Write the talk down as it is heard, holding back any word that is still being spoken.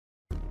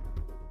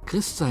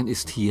Christsein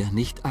ist hier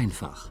nicht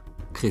einfach.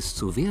 Christ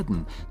zu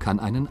werden, kann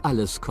einen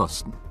alles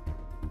kosten.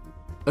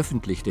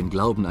 Öffentlich den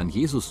Glauben an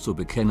Jesus zu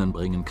bekennen,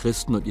 bringen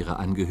Christen und ihre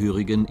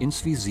Angehörigen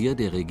ins Visier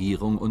der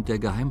Regierung und der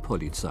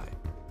Geheimpolizei.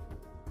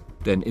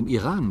 Denn im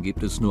Iran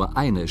gibt es nur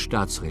eine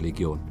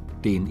Staatsreligion,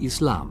 den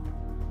Islam.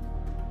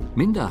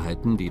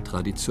 Minderheiten, die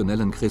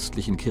traditionellen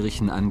christlichen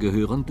Kirchen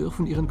angehören,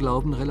 dürfen ihren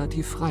Glauben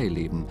relativ frei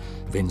leben,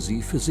 wenn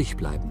sie für sich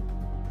bleiben.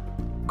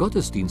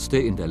 Gottesdienste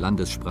in der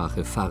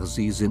Landessprache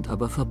Farsi sind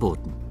aber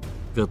verboten.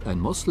 Wird ein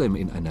Moslem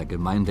in einer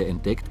Gemeinde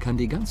entdeckt, kann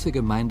die ganze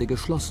Gemeinde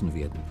geschlossen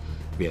werden.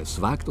 Wer es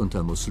wagt,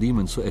 unter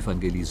Muslimen zu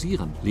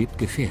evangelisieren, lebt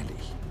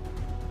gefährlich.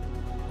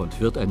 Und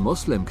wird ein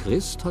Moslem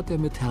Christ, hat er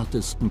mit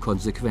härtesten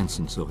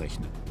Konsequenzen zu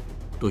rechnen.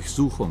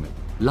 Durchsuchungen,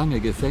 lange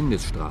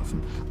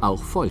Gefängnisstrafen,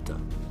 auch Folter.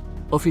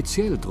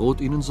 Offiziell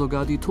droht ihnen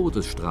sogar die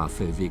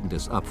Todesstrafe wegen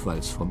des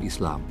Abfalls vom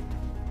Islam.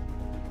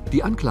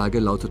 Die Anklage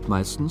lautet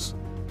meistens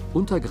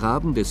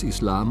Untergraben des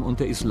Islam und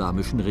der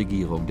islamischen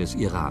Regierung des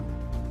Iran.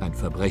 Ein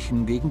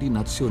Verbrechen gegen die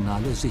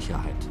nationale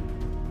Sicherheit.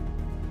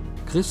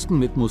 Christen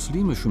mit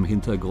muslimischem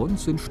Hintergrund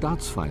sind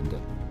Staatsfeinde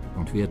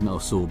und werden auch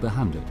so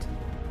behandelt.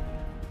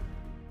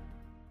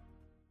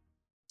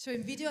 Schon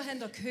im Video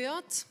habt ihr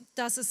gehört,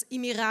 dass es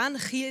im Iran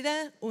Kirchen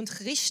und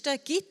Christen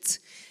gibt.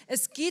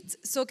 Es gibt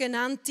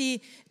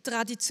sogenannte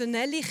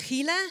traditionelle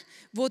Kirchen,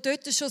 die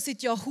dort schon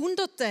seit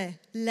Jahrhunderten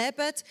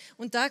leben.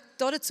 Und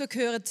dazu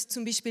gehören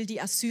zum Beispiel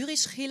die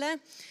assyrische Kirche.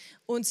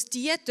 Und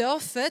die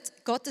dürfen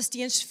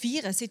Gottesdienst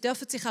feiern. Sie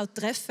dürfen sich auch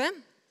treffen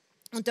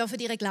und dürfen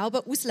ihren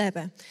Glauben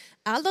ausleben.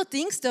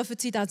 Allerdings dürfen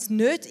sie das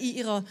nicht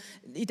in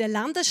der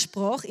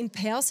Landessprache, in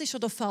Persisch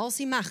oder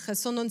Farsi machen,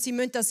 sondern sie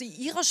müssen das in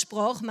ihrer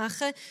Sprache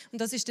machen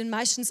und das ist dann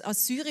meistens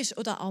Assyrisch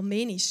oder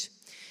Armenisch.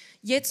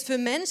 Jetzt für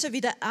Menschen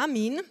wie der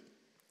Amin,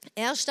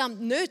 er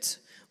stammt nicht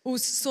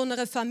aus so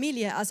einer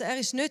Familie, also er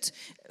ist nicht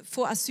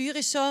von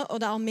assyrischer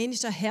oder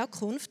armenischer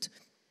Herkunft,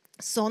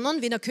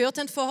 sondern, wie ihr gehört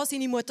habt vorher,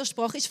 seine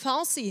Muttersprache ist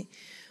Farsi.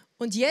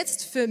 Und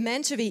jetzt für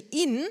Menschen wie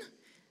ihn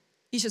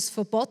ist es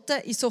verboten,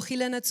 in so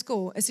Kirchen zu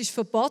gehen. Es ist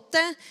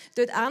verboten,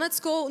 dort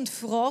hinzugehen und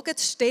Fragen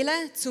zu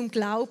stellen zum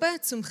Glauben,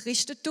 zum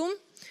Christentum.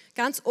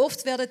 Ganz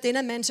oft werden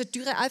diesen Menschen die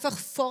Türen einfach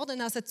vor der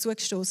Nase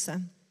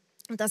zugestoßen.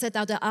 Und das hat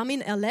auch der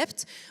Armin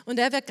erlebt. Und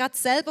er wird gerade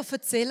selber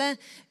erzählen,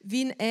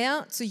 wie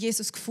er zu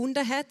Jesus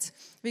gefunden hat,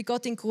 wie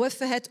Gott ihn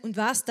gerufen hat und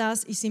was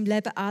das in seinem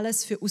Leben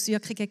alles für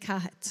Auswirkungen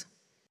gehabt hat.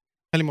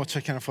 خیلی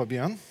متشکرم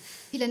فابیان.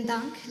 Vielen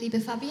Dank, liebe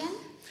Fabian.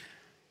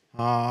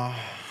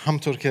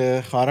 همطور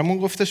که خواهرمون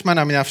گفتش من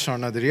امین افشار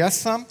نادری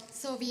هستم.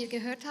 So wie ihr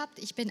gehört habt,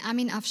 ich bin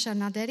Amin Afshar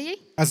Naderi.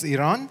 از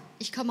ایران.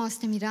 Ich komme aus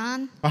dem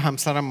Iran. و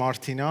همسرم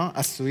مارتینا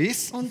از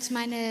سوئیس. Und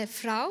meine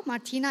Frau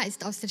Martina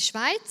ist aus der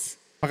Schweiz.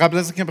 و قبل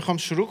از اینکه بخوام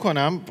شروع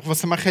کنم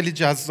واسه من خیلی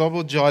جذاب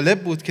و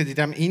جالب بود که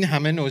دیدم این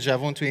همه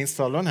نوجوان توی این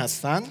سالن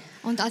هستن.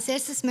 Und als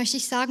erstes möchte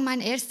ich sagen,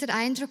 mein erster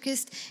Eindruck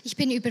ist, ich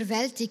bin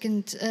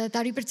überwältigend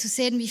darüber zu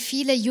sehen, wie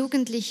viele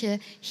Jugendliche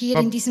hier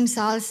in diesem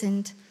Saal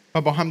sind.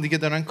 و با هم دیگه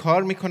دارن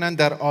کار میکنن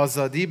در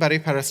آزادی برای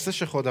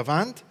پرستش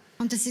خداوند.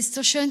 Und es ist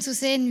so schön zu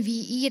sehen,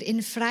 wie ihr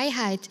in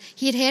Freiheit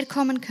hierher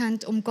kommen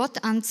könnt, um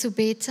Gott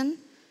anzubeten.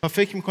 و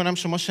فکر میکنم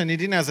شما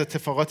شنیدین از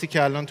اتفاقاتی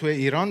که الان توی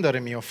ایران داره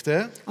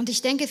میفته. Und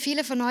ich denke,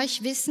 viele von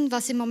euch wissen,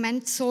 was im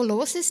Moment so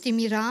los ist im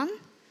Iran.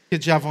 که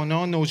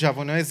جوانان و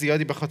نوجوانای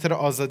زیادی به خاطر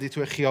آزادی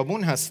توی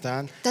خیابون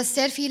هستن. Dass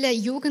sehr viele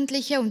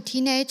Jugendliche und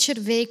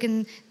Teenager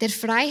wegen der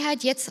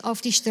Freiheit jetzt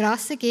auf die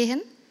Straße gehen.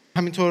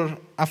 همینطور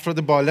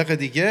افراد بالغ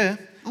دیگه.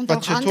 Und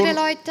auch andere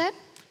Leute.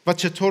 و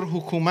چطور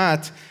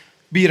حکومت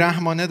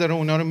بیرحمانه داره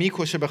اونا رو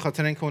میکشه به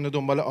خاطر اینکه اونا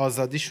دنبال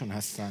آزادیشون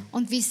هستن.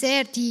 Und wie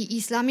sehr die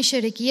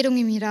islamische Regierung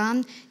im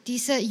Iran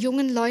diese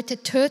jungen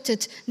Leute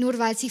tötet, nur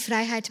weil sie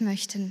Freiheit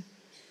möchten.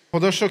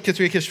 خدا شکر که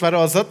توی کشور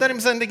آزاد داریم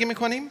زندگی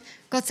میکنیم.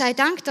 Gott sei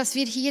Dank, dass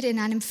wir hier in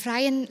einem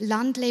freien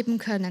Land leben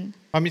können.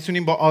 و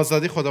میتونیم با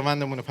آزادی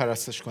خداوندمون رو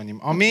پرستش کنیم.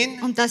 آمین.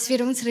 Und dass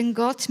wir unseren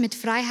Gott mit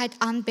Freiheit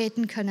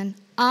anbeten können.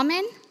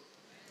 Amen.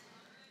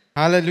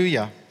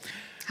 هللویا.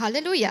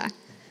 Halleluja.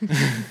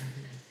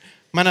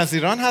 من از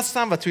ایران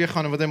هستم و توی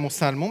خانواده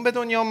مسلمون به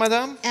دنیا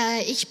آمدم.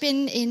 Ich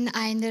bin in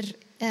einer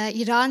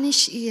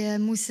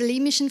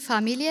iranisch-muslimischen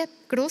Familie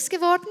groß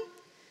geworden.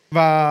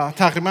 و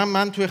تقریبا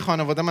من توی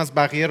خانوادم از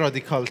بقیه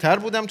رادیکالتر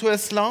بودم تو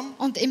اسلام.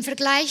 Und im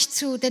Vergleich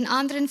zu den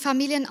anderen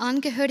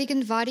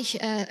Familienangehörigen war ich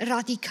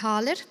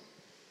radikaler.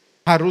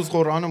 هر روز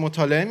قرآن رو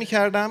مطالعه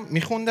می‌کردم،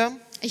 می‌خوندم.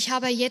 Ich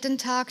habe jeden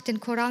Tag den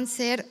Koran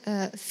sehr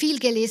viel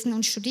gelesen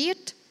und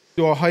studiert.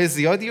 دعاهای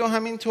زیادی و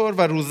همینطور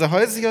و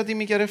روزه‌های زیادی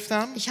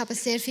می‌گرفتم. Ich habe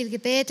sehr viel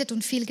gebetet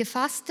und viel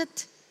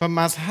gefastet. و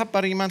مذهب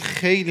برای من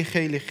خیلی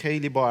خیلی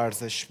خیلی با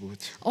ارزش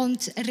بود. Und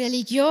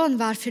Religion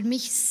war für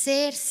mich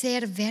sehr,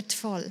 sehr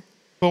wertvoll.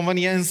 به عنوان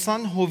یه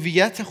انسان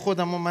هویت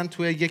خودم رو من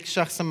توی یک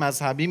شخص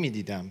مذهبی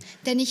می‌دیدم.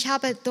 Denn ich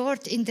habe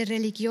dort in der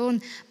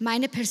Religion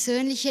meine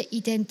persönliche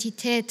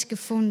Identität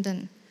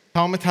gefunden.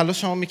 تمام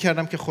تلاشمو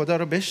می‌کردم که خدا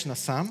رو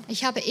بشناسم.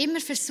 Ich habe immer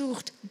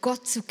versucht,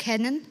 Gott zu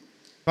kennen.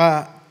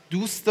 و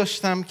دوست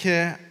داشتم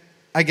که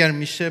اگر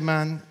میشه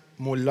من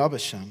ملا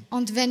بشم.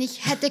 Und wenn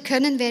ich hätte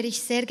können, wäre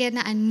ich sehr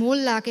gerne ein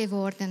Mullah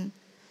geworden.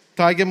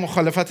 تا اگه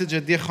مخالفت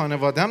جدی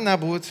خانواده‌ام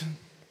نبود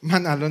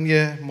من الان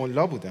یه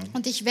ملا بودم.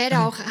 Und ich wäre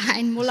auch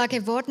ein Mullah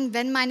geworden,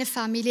 wenn meine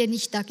Familie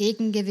nicht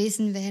dagegen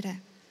gewesen wäre.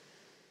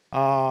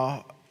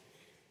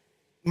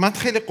 من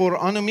خیلی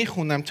قرآن رو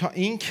میخوندم تا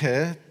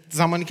اینکه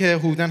زمانی که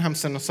حدوداً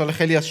همسن و سال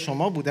خیلی از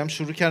شما بودم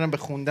شروع کردم به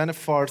خوندن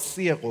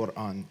فارسی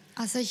قرآن.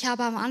 Also ich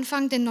habe am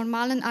Anfang den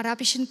normalen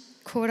arabischen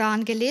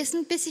Koran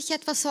gelesen, bis ich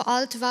etwa so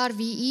alt war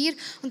wie ihr.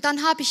 Und dann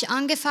habe ich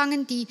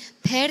angefangen, die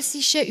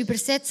persische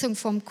Übersetzung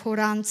vom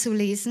Koran zu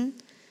lesen.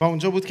 و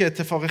اونجا بود که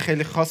اتفاق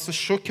خیلی خاص و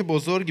شوک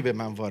بزرگی به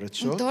من وارد Und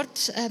شد.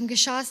 dort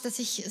geschah es, dass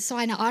ich so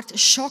eine Art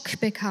Schock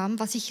bekam,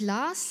 was ich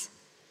las.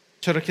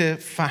 چرا که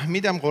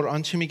فهمیدم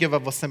قرآن چی میگه و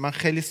واسه من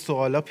خیلی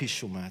سوالا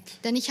پیش اومد.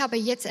 Denn ich habe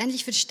jetzt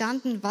endlich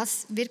verstanden,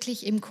 was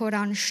wirklich im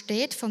Koran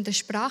steht, von der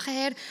Sprache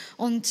her.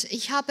 Und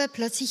ich habe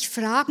plötzlich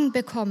Fragen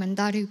bekommen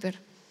darüber.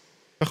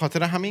 به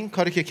خاطر همین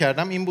کاری که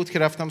کردم این بود که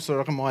رفتم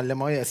سراغ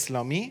معلمای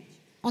اسلامی.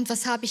 Und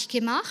was habe ich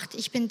gemacht?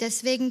 Ich bin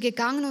deswegen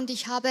gegangen und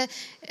ich habe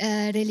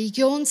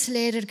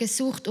Religionslehrer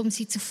gesucht, um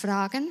sie zu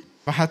fragen.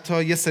 و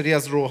حتی یه سری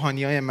از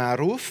روحانیای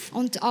معروف.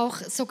 Und auch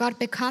sogar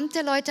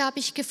bekannte Leute habe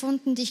ich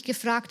gefunden, die ich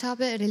gefragt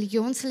habe,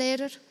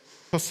 Religionslehrer.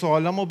 تا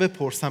سوالامو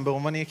بپرسم به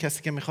عنوان یک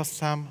کسی که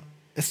میخواستم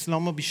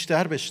اسلامو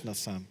بیشتر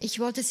بشناسم. Ich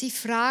wollte sie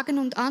fragen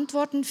und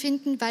Antworten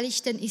finden, weil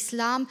ich den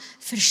Islam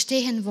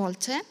verstehen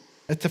wollte.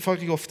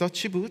 اتفاقی که افتاد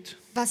چی بود؟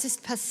 Was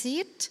ist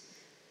passiert?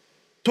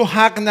 تو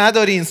حق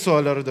نداری این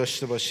سوالا رو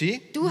داشته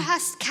باشی. Du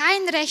hast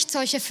kein Recht,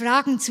 solche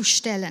Fragen zu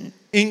stellen.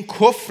 این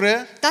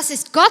کفره. Das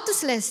ist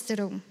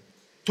Gotteslästerung.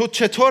 تو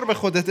چطور به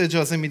خودت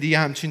اجازه میدی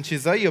همچین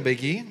چیزایی رو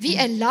بگی؟ Wie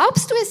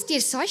erlaubst du es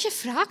dir, solche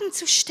Fragen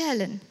zu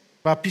stellen?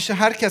 و پیش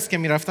هر کس که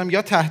میرفتم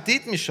یا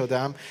تهدید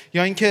میشدم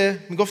یا اینکه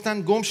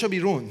میگفتن گم شو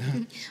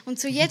بیرون. Und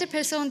zu jeder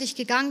Person, die ich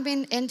gegangen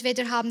bin,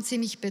 entweder haben sie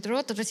mich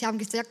bedroht oder sie haben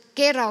gesagt,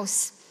 geh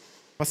raus.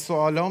 و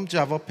سوالام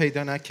جواب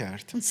پیدا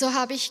نکرد. Und so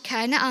habe ich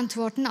keine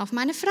Antworten auf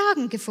meine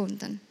Fragen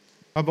gefunden.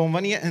 و به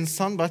عنوان یه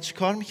انسان باید چی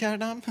کار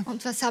میکردم؟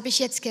 Und was habe ich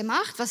jetzt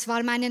gemacht? Was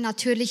war meine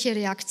natürliche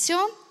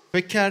Reaktion?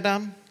 فکر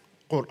کردم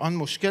قرآن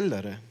مشکل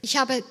داره. Ich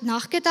habe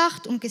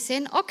nachgedacht und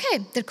gesehen,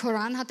 okay, der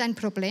Koran hat ein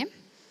Problem.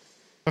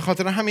 به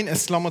خاطر همین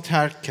اسلامو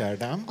ترک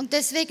کردم. Und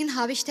deswegen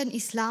habe ich den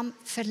Islam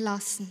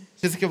verlassen.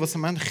 چیزی که واسه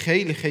من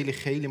خیلی خیلی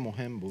خیلی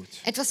مهم بود.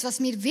 Etwas, was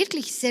mir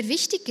wirklich sehr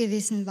wichtig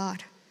gewesen war.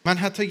 من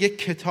حتی یک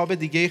کتاب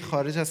دیگه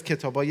خارج از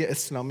کتابای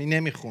اسلامی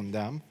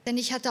نمیخوندم. Denn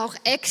ich hatte auch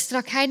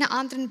extra keine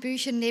anderen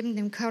Bücher neben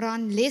dem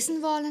Koran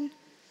lesen wollen.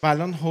 و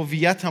الان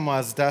هویتمو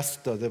از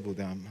دست داده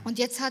بودم. Und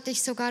jetzt hatte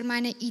ich sogar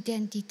meine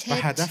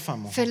Identität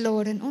هدفمو.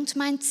 verloren und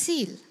mein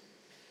Ziel.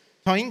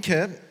 تا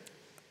اینکه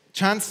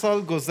چند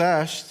سال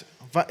گذشت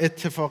و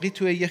اتفاقی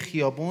توی یه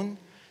خیابون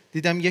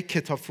دیدم یک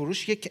کتاب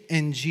فروش یک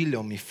انجیل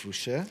رو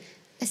میفروشه.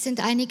 Es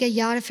sind einige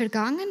Jahre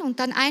vergangen und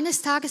dann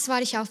eines Tages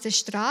war ich auf der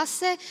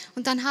Straße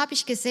und dann habe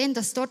ich gesehen,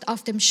 dass dort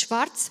auf dem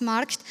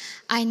Schwarzmarkt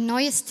ein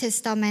neues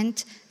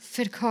Testament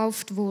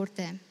verkauft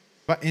wurde.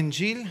 و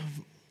انجیل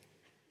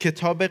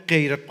کتاب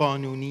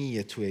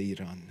غیرقانونیه توی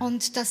ایران.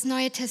 Und das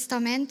Neue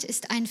Testament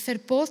ist ein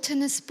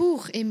verbotenes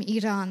Buch im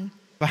Iran.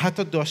 و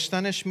حتی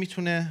داشتنش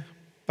میتونه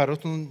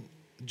براتون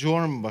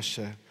جرم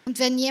باشه. Und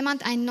wenn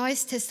jemand ein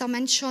neues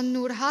Testament schon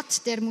nur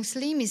hat, der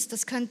Muslim ist,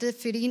 das könnte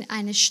für ihn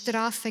eine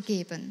Strafe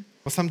geben.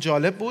 واسم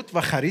جالب بود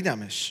و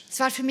خریدمش. Es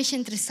war für mich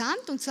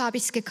interessant und so habe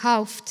ich es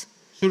gekauft.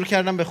 شروع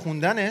کردم به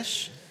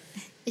خوندنش.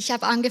 Ich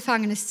habe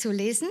angefangen es zu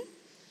lesen,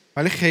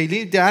 ولی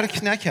خیلی درک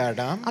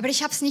نکردم. aber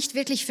ich habe es nicht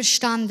wirklich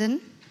verstanden.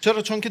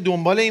 چرا؟ چون که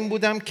دنبال این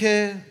بودم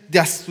که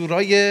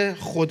دستورای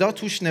خدا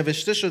توش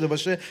نوشته شده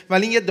باشه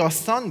ولی این یه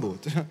داستان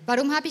بود.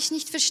 Warum habe ich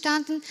nicht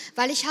verstanden?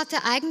 Weil ich hatte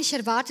eigentlich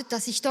erwartet,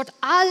 dass ich dort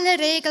alle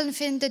Regeln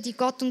finde, die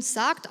Gott uns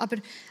sagt, aber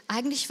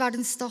eigentlich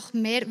waren es doch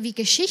mehr wie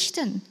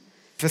Geschichten.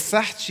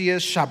 فسح چیه؟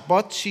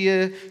 شبات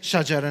چیه؟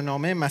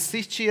 شجره‌نامه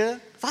مسیح چیه؟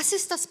 Was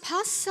ist das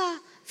Passa?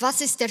 Was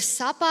ist der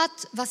Sabbat?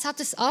 Was hat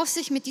es auf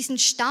sich mit diesen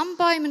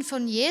Stammbäumen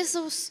von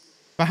Jesus?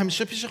 و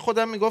همیشه پیش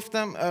خودم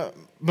میگفتم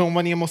به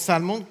عنوان یه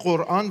مسلمان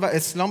قرآن و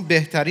اسلام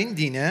بهترین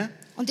دینه.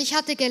 Und ich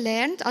hatte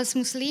gelernt als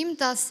Muslim,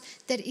 dass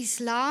der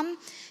Islam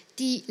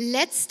die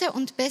letzte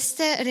und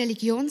beste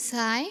Religion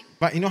sei.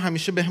 و اینو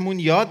همیشه بهمون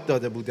یاد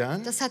داده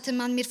بودن. Das hatte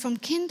man mir von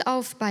Kind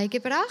auf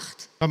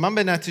beigebracht. و من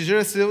به نتیجه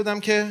رسیده بودم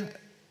که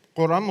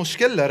قرآن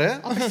مشکل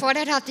داره. Aber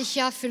vorher hatte ich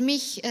ja für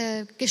mich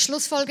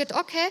geschlussfolgert,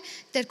 okay,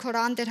 der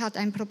Koran, der hat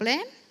ein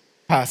Problem.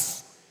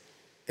 پس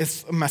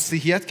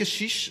مسیحیت که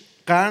 6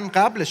 قرن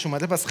قبلش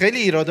اومده پس خیلی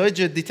ایرادای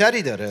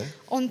جدی‌تری داره.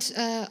 Und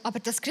aber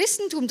das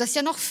Christentum, das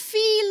ja noch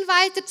viel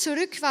weiter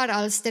zurück war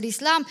als der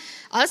Islam,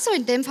 also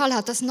in dem Fall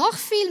hat das noch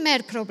viel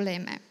mehr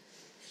Probleme.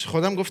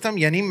 خودم گفتم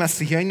یعنی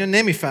مسیحی‌ها اینو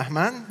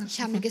نمیفهمن؟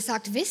 Ich habe mir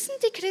gesagt, wissen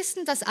die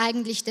Christen das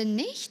eigentlich denn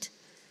nicht?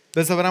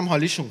 بذار برم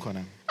حالیشون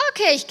کنم.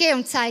 Okay, ich gehe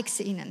und zeige es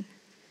ihnen.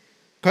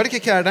 کاری که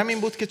کردم این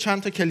بود که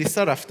چند تا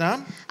کلیسا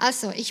رفتم.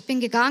 Also, ich bin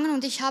gegangen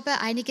und ich habe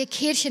einige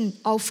Kirchen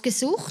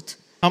aufgesucht.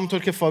 همونطور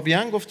که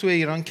فابیان گفت توی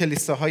ایران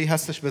کلیساهایی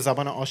هستش به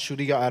زبان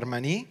آشوری یا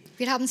ارمنی.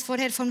 Wir haben es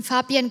vorher von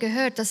Fabian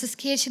gehört, dass es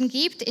Kirchen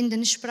gibt in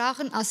den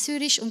Sprachen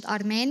Assyrisch und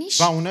Armenisch.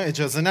 و اونا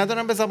اجازه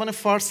ندارن به زبان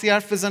فارسی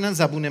حرف بزنن،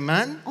 زبون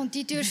من. Und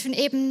die dürfen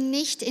eben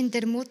nicht in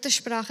der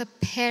Muttersprache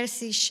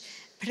Persisch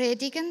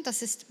predigen,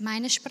 das ist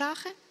meine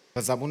Sprache.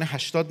 و زبون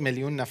 80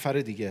 میلیون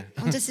نفر دیگه.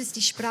 Und es ist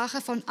die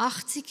Sprache von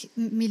 80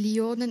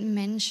 Millionen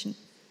Menschen.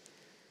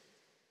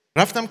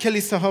 رفتم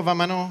کلیساها و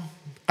منو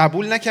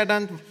قبول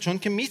نکردن چون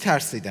که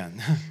میترسیدن.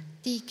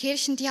 Die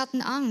Kirchen, die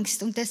hatten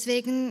Angst und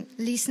deswegen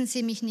ließen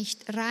sie mich nicht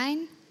rein.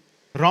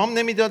 رام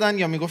نمیدادن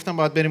یا میگفتن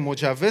باید بری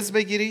مجوز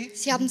بگیری.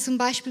 Sie haben zum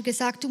Beispiel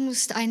gesagt, du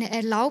musst eine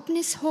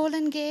Erlaubnis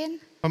holen gehen.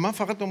 و من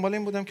فقط دنبال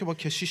این بودم که با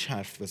کشیش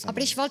حرف بزنم.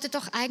 Aber ich wollte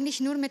doch eigentlich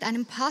nur mit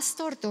einem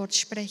Pastor dort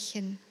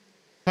sprechen.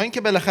 تا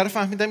اینکه بالاخره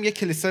فهمیدم یک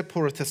کلیسای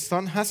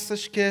پروتستان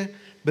هستش که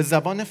به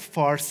زبان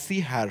فارسی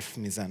حرف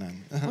میزنن.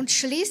 Und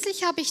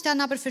schließlich habe ich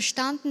dann aber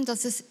verstanden,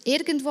 dass es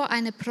irgendwo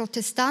eine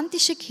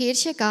protestantische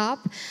Kirche gab,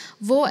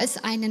 wo es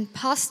einen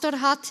Pastor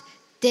hat,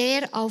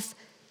 der auf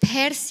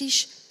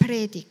Persisch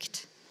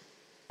predigt.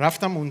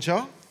 رفتم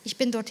اونجا Ich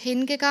bin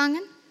dorthin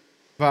gegangen.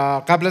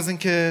 و قبل از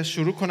اینکه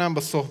شروع کنم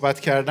با صحبت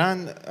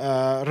کردن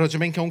راجع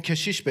به اینکه اون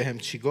کشیش بهم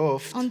چی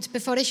گفت، Und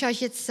bevor ich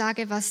euch jetzt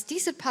sage, was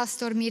dieser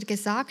Pastor mir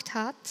gesagt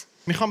hat,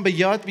 میخوام به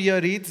یاد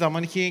بیارید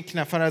زمانی که یک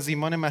نفر از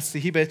ایمان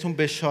مسیحی بهتون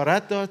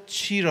بشارت داد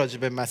چی راجع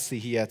به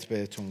مسیحیت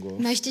بهتون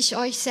گفت. möchte ich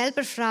euch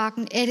selber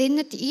fragen,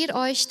 erinnert ihr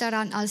euch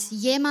daran, als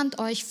jemand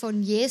euch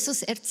von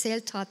Jesus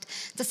erzählt hat,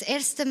 das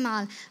erste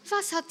Mal,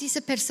 was hat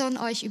diese Person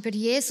euch über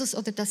Jesus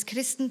oder das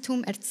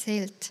Christentum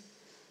erzählt?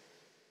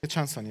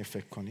 چند ثانیه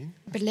فکر کنین.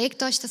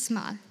 Überlegt euch das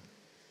mal.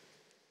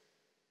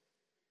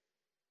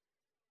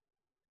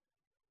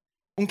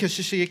 اون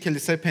کشیش یک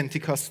کلیسای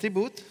پنتیکاستی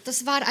بود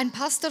Das war ein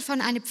Pastor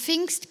von einer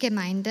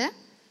Pfingstgemeinde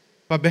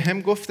و به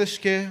هم گفتش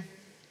که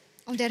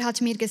und er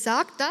hat mir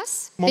gesagt,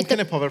 dass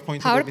ممکنه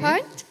پاورپوینت رو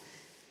ببینید. PowerPoint.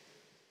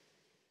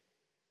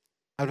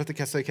 البته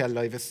کسایی که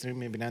لایو استریم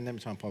میبینن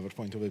نمیتونن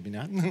پاورپوینت رو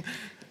ببینن.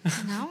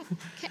 Genau.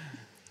 Okay.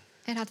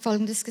 Er hat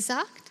Folgendes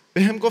gesagt.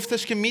 به هم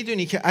گفتش که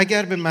میدونی که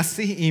اگر به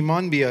مسیح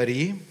ایمان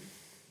بیاری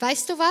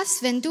Weißt du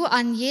was, wenn du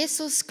an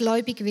Jesus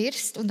gläubig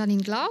wirst und an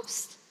ihn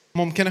glaubst,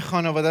 ممکنه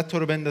خانوادت تو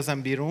رو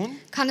بندازن بیرون،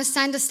 kann es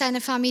sein, dass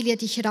deine Familie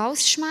dich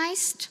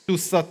rausschmeißt,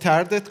 دوستات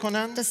تردت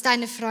کنن، dass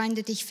deine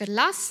Freunde dich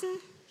verlassen,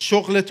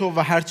 شغل تو و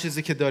هر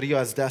چیزی که داری رو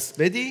از دست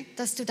بدی،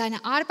 dass du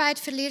deine Arbeit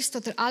verlierst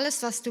oder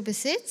alles, was du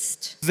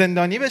besitzt,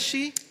 زندانی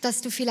بشی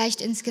dass du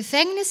vielleicht ins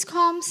Gefängnis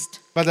kommst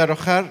و در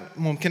آخر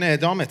ممکنه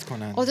اعدامت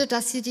کنن. oder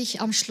dass sie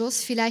dich am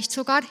Schluss vielleicht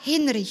sogar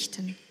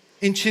hinrichten.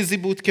 این چیزی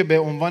بود که به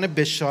عنوان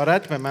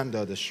بشارت به من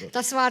داده شد.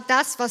 Das war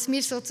das, was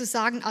mir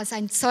sozusagen als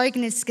ein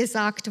Zeugnis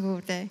gesagt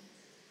wurde.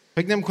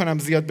 فکر نمی‌کنم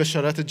زیاد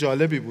بشارت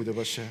جالبی بوده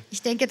باشه.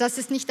 Ich denke, das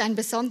ist nicht ein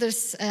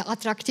besonders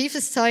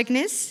attraktives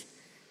Zeugnis,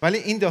 ولی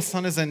این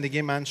داستان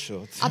زندگی من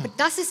شد. aber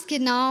das ist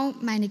genau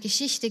meine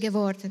Geschichte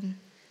geworden.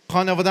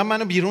 خانواده‌ام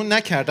منو بیرون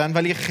نکردن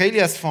ولی خیلی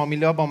از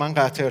فامیلا با من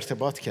قطع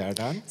ارتباط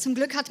کردن. Zum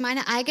Glück hat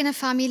meine eigene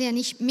Familie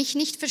mich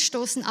nicht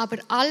verstoßen, aber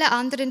alle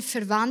anderen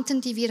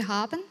Verwandten, die wir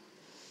haben,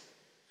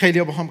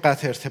 خیلی با هم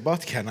قطع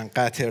ارتباط کردن،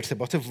 قطع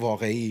ارتباط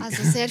واقعی.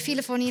 also sehr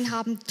viele von ihnen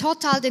haben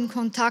total den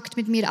Kontakt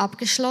mit mir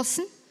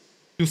abgeschlossen.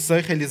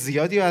 دوستای خیلی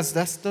زیادی رو از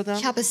دست Ich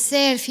دادم. habe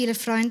sehr viele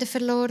Freunde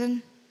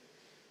verloren,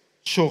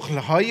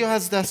 شغل‌هایی رو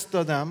از دست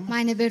دادم.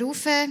 meine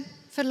Berufe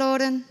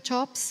verloren,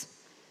 Jobs.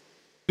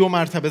 2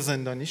 مرتبه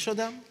زندانی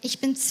شدم Ich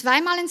bin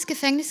zweimal ins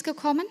Gefängnis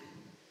gekommen,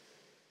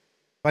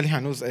 ولی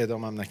هنوز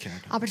اعدامم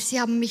نکردم. aber sie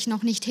haben mich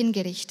noch nicht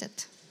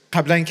hingerichtet.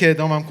 قبل اینکه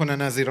اعدامم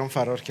کنن از ایران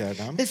فرار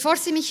کردم. Bevor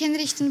sie mich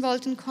hinrichten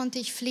wollten, konnte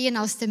ich fliehen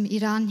aus dem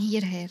Iran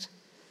hierher.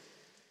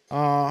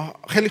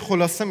 خیلی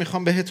خلاصه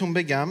میخوام بهتون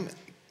بگم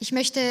Ich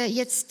möchte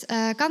jetzt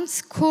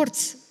ganz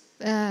kurz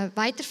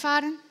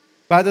weiterfahren.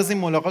 بعد از این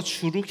ملاقات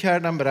شروع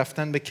کردم به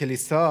رفتن به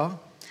کلیسا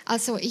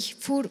Also ich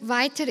fuhr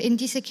weiter in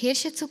diese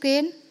Kirche zu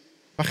gehen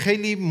و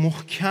خیلی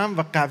محکم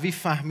و قوی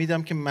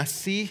فهمیدم که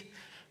مسیح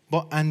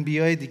با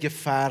انبیای دیگه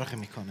فرق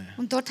میکنه.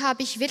 und dort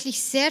habe ich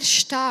wirklich sehr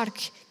stark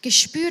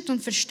gespürt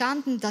und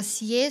verstanden, dass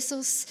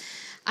Jesus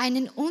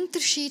einen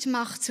Unterschied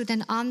macht zu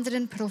den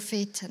anderen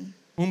Propheten.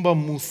 اون با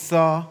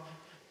موسی،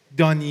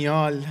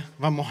 دانیال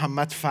و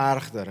محمد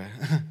فرق داره.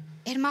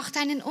 Er macht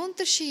einen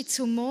Unterschied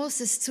zu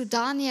Moses, zu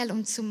Daniel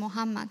und zu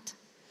Mohammed.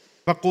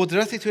 و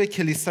قدرتی توی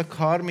کلیسا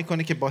کار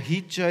میکنه که با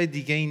هیچ جای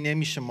دیگه این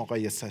نمیشه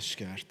مقایسش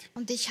کرد.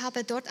 Und ich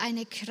habe dort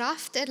eine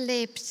Kraft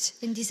erlebt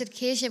in dieser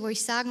Kirche, wo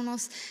ich sagen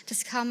muss,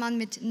 das kann man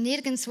mit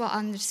nirgendwo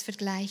anders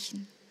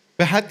vergleichen.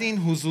 به حد این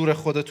حضور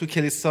خدا تو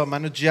کلیسا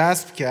منو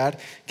جذب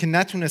کرد که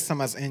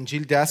نتونستم از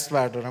انجیل دست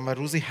بردارم و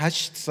روزی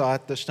 8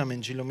 ساعت داشتم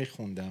انجیل رو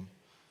میخوندم.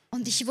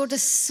 Und ich wurde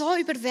so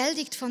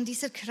überwältigt von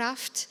dieser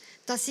Kraft,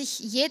 dass ich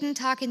jeden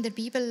Tag in der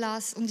Bibel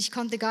las und ich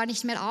konnte gar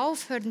nicht mehr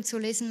aufhören zu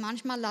lesen.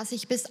 Manchmal las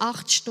ich bis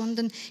 8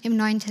 Stunden im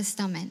Neuen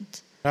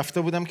Testament.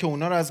 رفته بودم که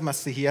اونا رو از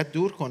مسیحیت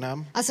دور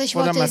کنم. Also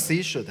خودم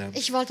مسیحی شدم.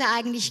 ich wollte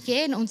eigentlich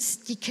gehen und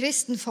die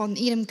Christen von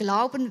ihrem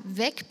Glauben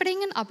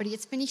wegbringen, aber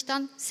jetzt bin ich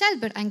dann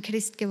selber ein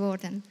Christ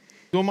geworden.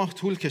 2 ماه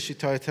طول کشید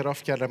تا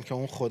اعتراف کردم که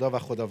اون خدا و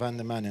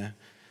خداوند منه.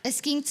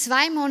 Es ging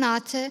 2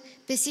 Monate,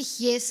 bis ich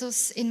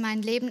Jesus in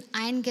mein Leben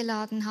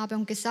eingeladen habe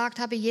und gesagt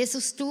habe,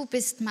 Jesus, du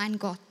bist mein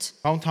Gott.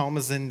 و اون تمام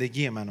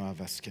زندگی منو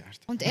عوض کرد.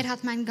 Und er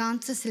hat mein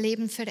ganzes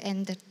Leben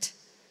verändert.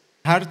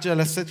 هر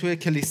جلسه توی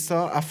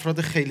کلیسا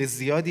افراد خیلی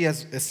زیادی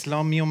از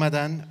اسلام می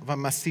اومدن و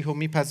مسیح رو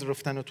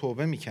میپذیرفتن و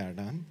توبه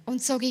میکردن.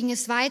 Und so ging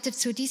es weiter.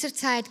 Zu dieser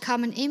Zeit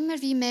kamen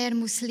immer wie mehr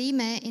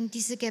Muslime in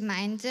diese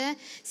Gemeinde.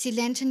 Sie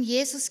lernten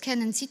Jesus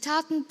kennen. Sie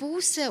taten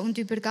Buße und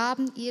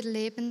übergaben ihr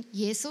Leben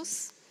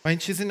Jesus. و این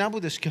چیزی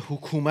نبودش که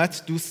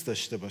حکومت دوست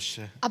داشته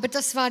باشه. Aber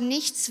das war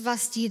nichts,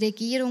 was die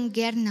Regierung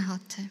gerne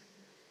hatte.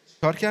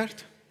 کار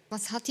کرد؟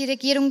 Was hat die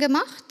Regierung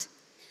gemacht?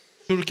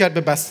 شروع کرد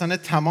به بستن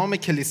تمام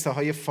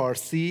کلیساهای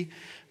فارسی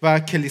و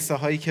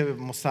کلیساهایی که به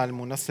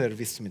مسلمونا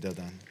سرویس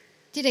میدادن.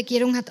 Die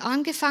Regierung hat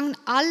angefangen,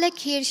 alle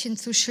Kirchen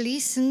zu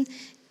schließen,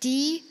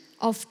 die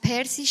auf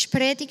Persisch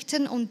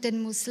predigten und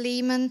den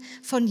Muslimen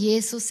von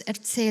Jesus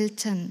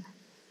erzählten.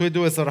 توی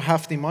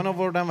 2007 ایمان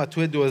آوردم و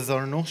توی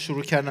 2009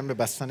 شروع کردم به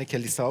بستن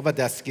کلیساها و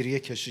دستگیری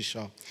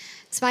کشیشا.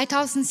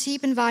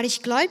 2007 war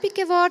ich gläubig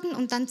geworden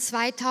und dann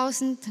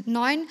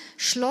 2009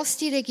 schloss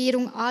die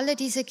Regierung alle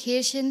diese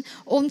Kirchen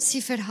und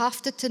sie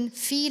verhafteten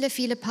viele,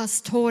 viele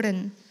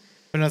Pastoren.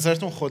 به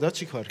نظرتون خدا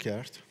چی کار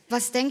کرد؟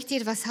 Was denkt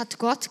ihr, was hat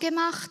Gott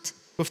gemacht?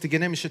 گفت دیگه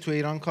نمیشه توی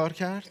ایران کار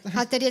کرد؟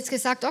 Hat er jetzt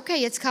gesagt, okay,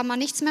 jetzt kann man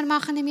nichts mehr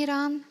machen im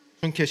Iran?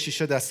 چون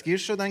کشیشا دستگیر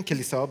شدن،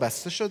 کلیساها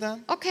بسته شدن.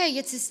 Okay,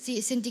 jetzt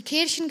sind die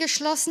Kirchen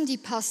geschlossen, die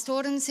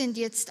Pastoren sind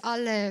jetzt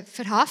alle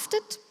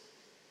verhaftet.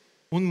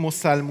 اون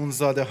مسلمون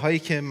زاده هایی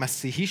که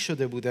مسیحی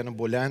شده بودن و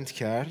بلند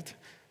کرد.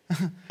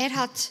 Er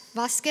hat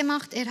was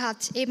gemacht? Er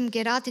hat eben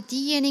gerade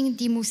diejenigen,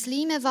 die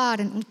Muslime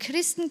waren und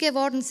Christen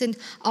geworden sind,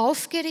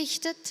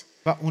 aufgerichtet.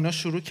 و اونا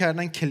شروع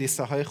کردن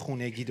کلیساهای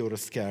خونگی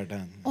درست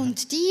کردن.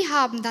 Und die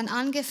haben dann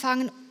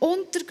angefangen,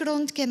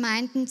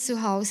 Untergrundgemeinden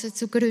zu Hause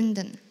zu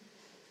gründen.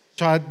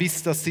 شاید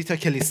 20 تا 30 تا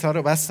کلیسا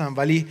رو بستن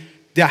ولی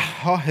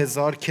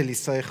 10,000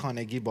 کلیسای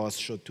خانگی باز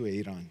شد تو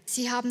ایران.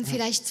 Sie haben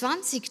vielleicht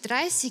 20,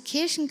 30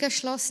 Kirchen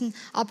geschlossen,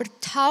 aber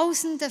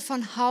Tausende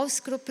von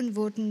Hausgruppen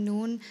wurden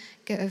nun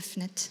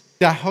geöffnet.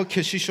 10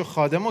 کشیش و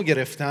خادم رو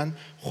گرفتن،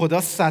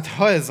 خدا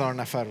 100,000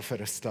 نفر رو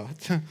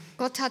فرستاد.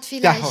 Gott hat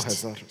vielleicht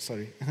 10,000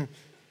 sorry.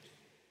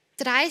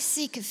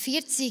 30,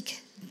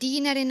 40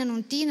 Dienerinnen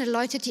und Diener,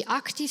 Leute, die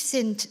aktiv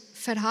sind,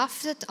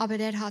 verhaftet, aber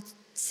er hat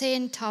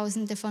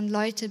Zehntausende von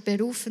Leuten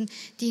berufen,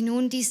 die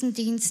nun diesen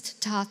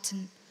Dienst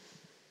taten.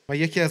 و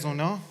یکی از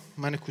اونا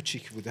من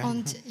کوچیک بودم.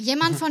 Und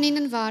jemand von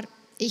ihnen war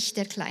ich,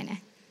 der Kleine.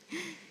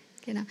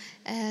 Genau.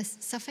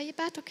 Safa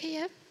Bad, okay,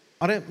 ja?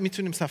 آره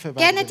میتونیم صفحه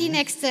بعد Gerne die بریم.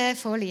 nächste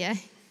Folie.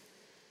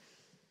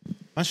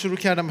 من شروع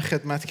کردم به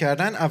خدمت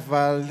کردن.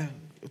 اول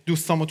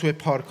دوستامو توی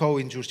پارک‌ها و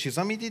اینجور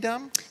چیزا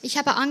میدیدم. Ich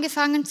habe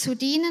angefangen zu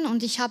dienen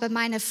und ich habe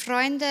meine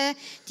Freunde,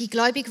 die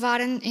gläubig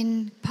waren,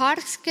 in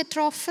Parks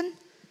getroffen.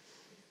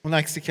 اون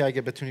عکسی که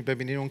اگه بتونی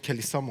ببینید اون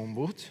کلیسامون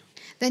بود.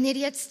 Wenn ihr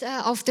jetzt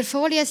auf der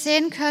Folie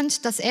sehen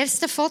könnt, das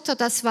erste Foto,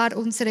 das war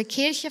unsere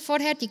Kirche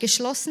vorher, die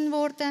geschlossen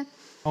wurde.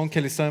 اون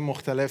کلیسای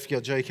مختلف یا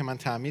جایی که من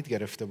تعمید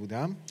گرفته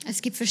بودم.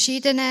 Es gibt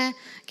verschiedene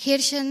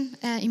Kirchen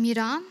im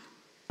Iran.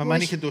 و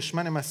منی که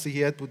دشمن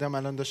مسیحیت بودم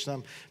الان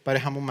داشتم برای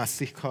همون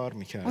مسیح کار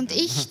میکردم. Und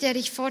ich, der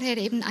ich vorher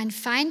eben ein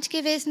Feind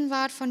gewesen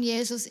war von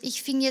Jesus,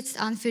 ich fing jetzt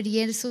an, für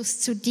Jesus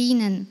zu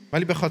dienen.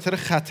 ولی به خاطر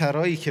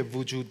خطرایی که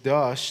وجود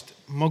داشت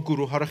ما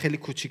گروه ها رو خیلی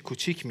کوچیک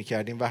کوچیک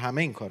میکردیم و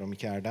همه این کارو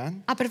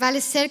میکردن. Aber weil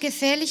es sehr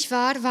gefährlich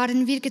war,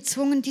 waren wir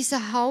gezwungen,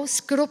 diese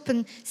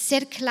Hausgruppen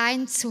sehr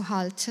klein zu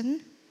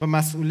halten. و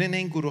مسئولین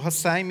این گروه ها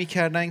سعی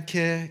میکردن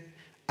که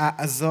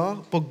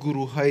اعضا با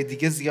گروه های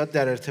دیگه زیاد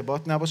در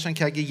ارتباط نباشن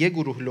که اگه یه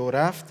گروه لو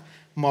رفت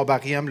ما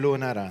بقیه هم لو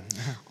نرن.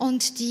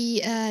 Und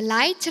die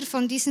Leiter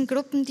von diesen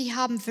Gruppen, die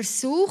haben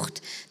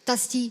versucht,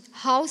 dass die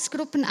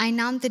Hausgruppen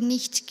einander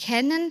nicht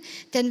kennen,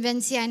 denn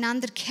wenn sie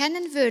einander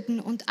kennen würden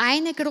und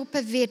eine Gruppe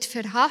wird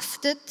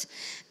verhaftet,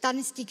 dann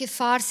ist die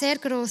Gefahr sehr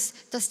groß,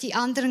 dass die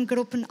anderen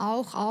Gruppen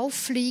auch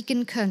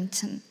auffliegen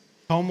könnten.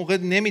 تا اون موقع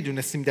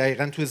نمیدونستیم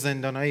دقیقاً تو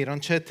زندان‌های ایران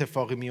چه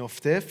اتفاقی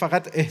میفته،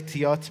 فقط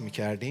احتیاط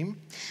میکردیم.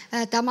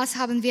 Damals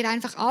haben wir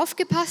einfach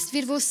aufgepasst,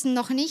 wir wussten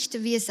noch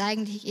nicht, wie es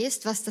eigentlich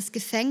ist, was das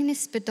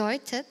Gefängnis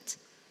bedeutet.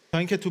 تا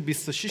اینکه تو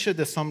 26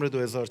 دسامبر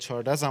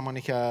 2014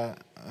 زمانی که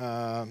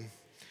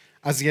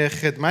از یه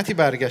خدمتی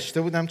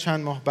برگشته بودم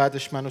چند ماه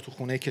بعدش منو تو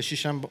خونه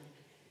کشیشم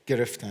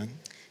گرفتن.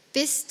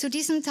 Bis zu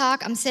diesem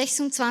Tag, am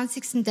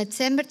 26.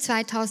 Dezember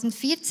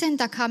 2014,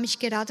 da kam ich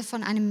gerade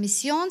von einem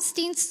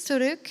Missionsdienst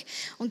zurück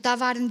und da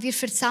waren wir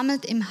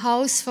versammelt im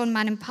Haus von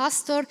meinem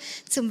Pastor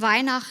zum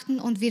Weihnachten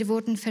und wir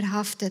wurden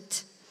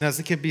verhaftet.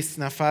 نزدیک 20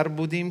 نفر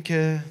بودیم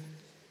که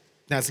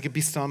نزدیک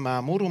 20 تا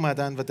مأمور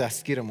اومدن و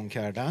دستگیرمون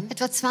کردن.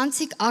 Etwa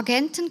 20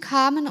 Agenten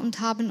kamen und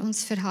haben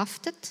uns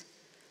verhaftet.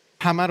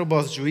 همه رو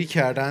بازجویی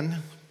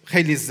کردن.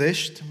 خیلی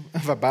زشت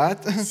و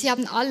بعد Sie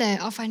haben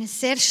alle auf eine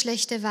sehr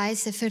schlechte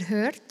Weise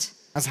verhört.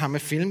 از همه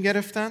فیلم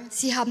گرفتن.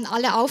 Sie haben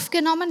alle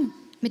aufgenommen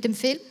mit dem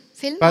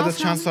Film بعد از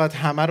چند ساعت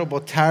همه رو با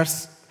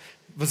ترس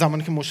و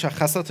زمانی که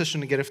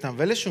مشخصاتشون رو گرفتن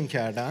ولشون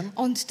کردن.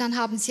 Und dann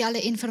haben sie alle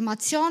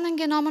Informationen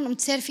genommen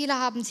und sehr viele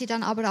haben sie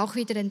dann aber auch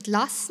wieder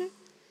entlassen.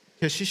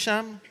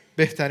 کشیشم،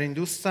 بهترین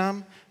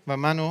دوستم و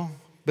منو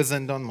به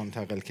زندان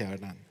منتقل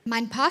کردن.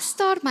 Mein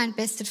Pastor, mein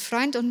bester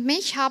Freund und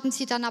mich haben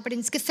sie dann aber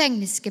ins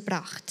Gefängnis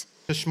gebracht.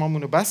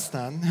 چشمامونو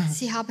بستن.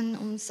 Sie haben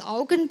uns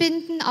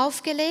Augenbinden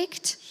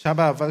aufgelegt شب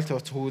اول تا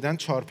حدوداً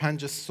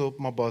 4-5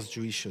 صبح ما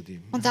بازجویی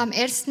شدیم. und am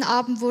ersten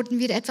Abend wurden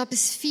wir etwa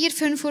bis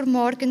 4-5 Uhr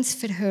morgens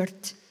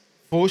verhört.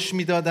 فوش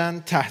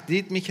میدادن،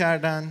 تهدید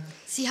میکردن،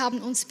 Sie haben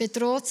uns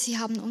bedroht, sie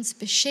haben uns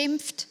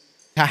beschimpft,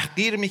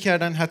 تحقیر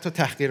میکردن، حتی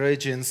تحقیرهای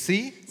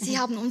جنسی sie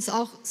haben uns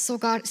auch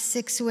sogar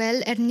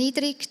sexuell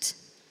erniedrigt.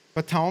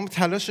 و تمام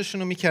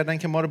تلاششون رو میکردن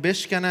که ما رو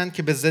بشکنن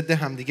که به ضد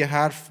همدیگه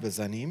حرف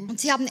بزنیم. Und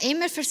sie haben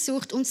immer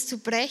versucht, uns zu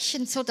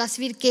brechen, sodass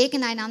wir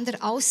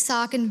gegeneinander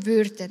aussagen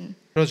würden.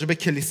 راجع به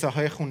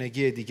کلیساهای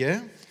خونگی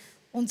دیگه.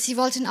 Und sie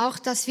wollten auch,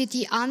 dass wir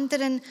die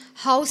anderen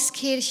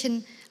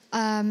Hauskirchen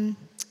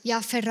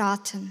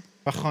verraten.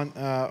 و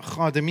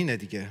خادمین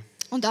دیگه.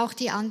 Und auch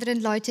die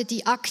anderen Leute,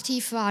 die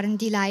aktiv waren,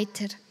 die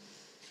Leiter.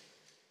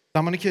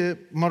 زمانی که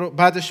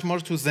بعدش ما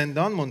رو تو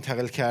زندان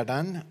منتقل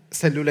کردن،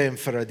 سلول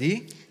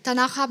انفرادی.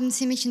 Danach haben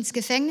sie mich ins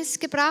Gefängnis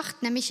gebracht,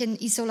 nämlich in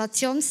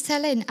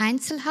Isolationszelle, in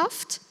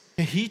Einzelhaft.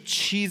 که هیچ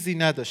چیزی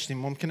نداشتیم.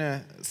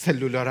 ممکنه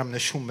سلولا رو هم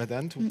نشون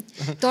بدن تو.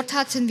 Dort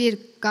hatten wir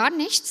gar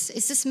nichts.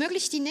 Ist es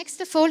möglich, die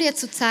nächste Folie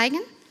zu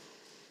zeigen?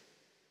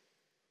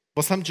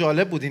 واسم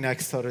جالب بود این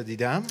عکس‌ها رو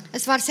دیدم.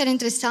 Es war sehr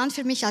interessant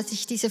für mich, als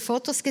ich diese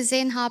Fotos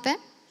gesehen habe.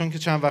 چون که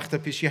چند وقت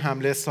پیش یه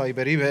حمله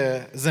سایبری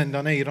به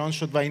زندان ایران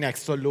شد و این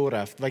عکس‌ها لو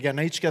رفت.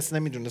 وگرنه هیچ کس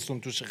نمیدونست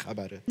اون توش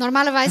خبره.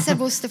 Normalerweise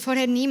wusste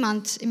vorher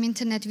niemand im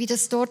Internet, wie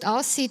das dort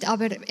aussieht,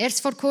 aber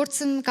erst vor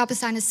kurzem gab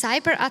es eine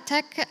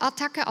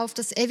Cyberattacke auf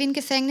das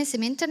Evin-Gefängnis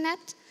im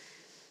Internet.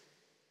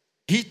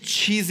 هیچ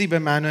چیزی به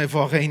معنای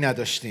واقعی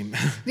نداشتیم.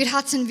 Wir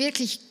hatten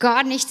wirklich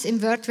gar nichts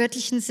im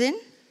wörtlichen Sinn.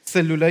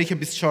 سلولایی که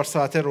 24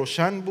 ساعته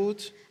روشن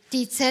بود.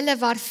 Die Zelle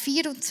war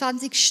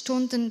 24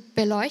 Stunden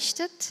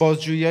beleuchtet.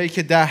 بازجویی‌هایی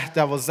که 10,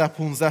 12,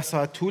 15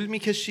 ساعت طول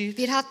می‌کشید.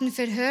 Wir hatten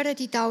Verhöre,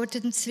 die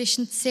dauerten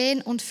zwischen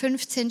 10 und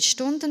 15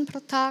 Stunden pro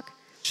Tag.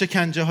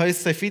 شکنجه‌های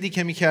سفیدی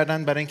که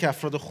می‌کردن برای اینکه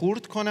افراد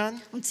خورد کنن.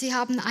 Und sie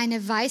haben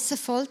eine weiße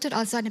Folter,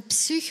 also eine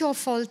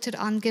Psychofolter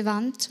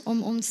angewandt,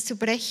 um uns zu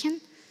brechen.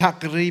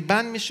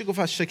 تقریباً میشه گفت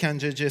از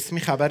شکنجه جسمی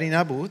خبری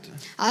نبود.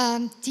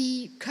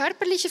 Die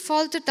körperliche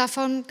Folter,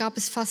 davon gab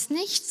es fast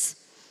nichts.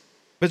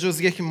 به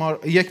جز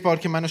یک بار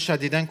که منو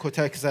شدیداً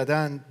کتک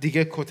زدن،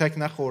 دیگه کتک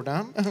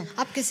نخوردم.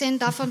 Abgesehen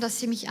davon, dass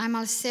sie mich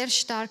einmal sehr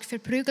stark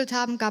verprügelt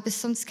haben, gab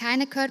es sonst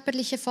keine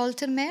körperliche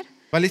Folter mehr.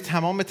 ولی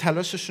تمام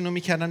تلاششون رو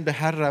می‌کردن به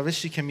هر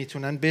روشی که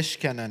میتونن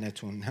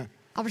بشکننتون.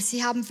 Aber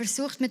sie haben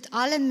versucht, mit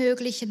allem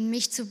Möglichen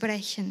mich zu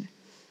brechen.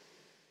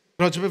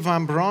 راجب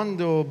ون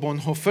براند و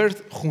بونهوفر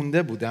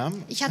خونده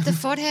بودم. Ich hatte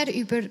vorher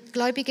über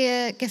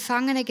gläubige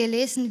Gefangene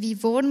gelesen,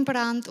 wie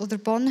Wurmbrand oder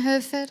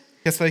Bonhoeffer.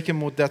 کسایی که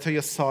مدت‌ها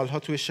یا سال‌ها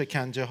توی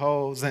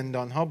شکنجه‌ها و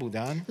زندان‌ها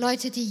بودن.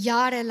 Leute, die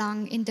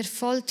jahrelang in der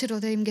Folter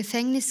oder im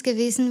Gefängnis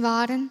gewesen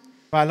waren.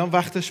 و الان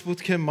وقتش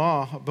بود که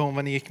ما به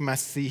عنوان یک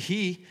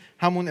مسیحی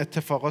همون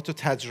اتفاقات رو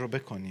تجربه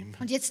کنیم.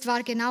 Und jetzt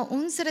war genau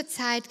unsere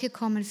Zeit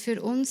gekommen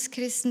für uns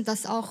Christen,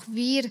 dass auch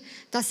wir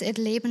das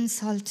erleben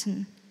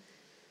sollten.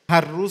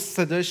 هر روز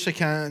صدای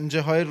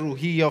شکنجه‌های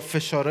روحی یا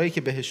فشارهایی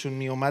که بهشون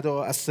میومد و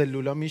از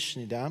سلولا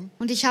میشنیدم.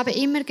 Und ich habe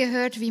immer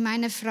gehört, wie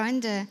meine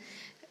Freunde,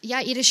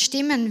 ihre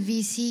Stimmen,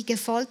 wie sie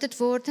gefoltert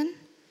wurden.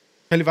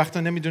 خیلی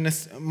وقتا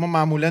ما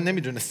معمولا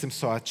نمیدونستیم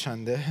ساعت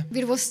چنده.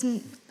 Wir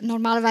wussten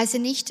normalerweise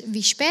nicht,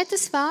 wie spät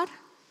es war.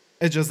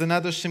 اجازه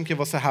نداشتیم که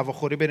واسه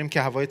هواخوری بریم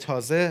که هوای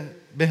تازه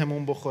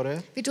بهمون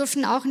بخوره. Wir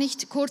durften auch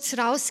nicht kurz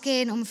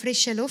rausgehen, um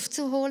frische Luft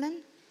zu holen.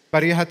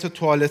 برای حتی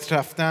توالت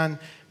رفتن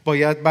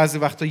باید بعضی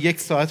وقتا 1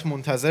 ساعت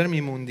منتظر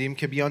میموندیم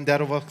که بیان در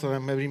رو واز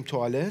کنن بریم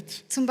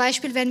توالت. Zum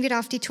Beispiel, wenn wir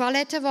auf die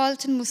Toilette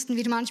wollten, mussten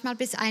wir manchmal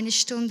bis 1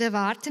 Stunde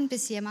warten,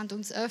 bis jemand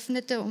uns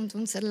öffnete und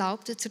uns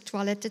erlaubte, zur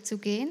Toilette zu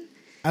gehen.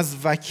 از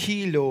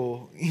وکیل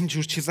و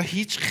اینجور چیزا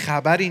هیچ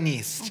خبری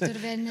نیست.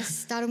 Oder wenn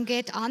es darum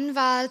geht,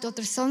 Anwalt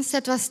oder sonst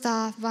etwas,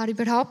 da war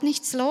überhaupt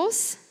nichts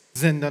los.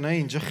 زندانای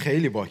اینجا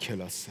خیلی با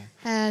کلاسه.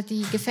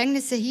 Die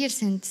Gefängnisse hier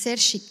sind sehr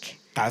schick.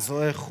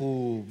 غذا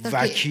خوب،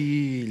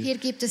 وکیل. Hier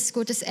gibt es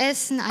gutes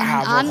Essen,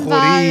 einen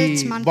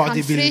Anwalt, man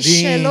kann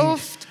frische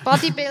Luft,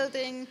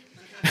 Bodybuilding.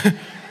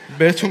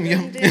 بهتون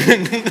میگم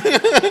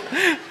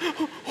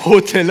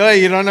هتل‌های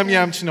ایران هم یه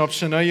همچین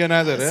آپشنایی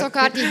نداره.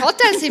 Sogar die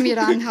Hotels im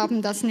Iran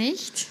haben das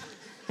nicht.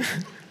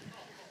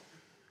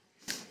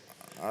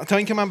 تا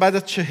اینکه من بعد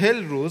از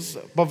 40 روز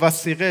با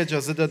وثیقه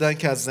اجازه دادن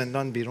که از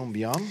زندان بیرون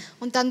بیام.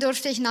 Und dann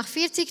durfte ich nach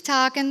 40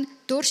 Tagen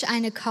durch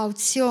eine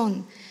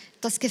Kaution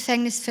das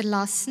Gefängnis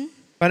verlassen.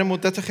 برای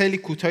مدت خیلی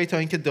کوتاهی تا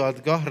اینکه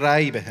دادگاه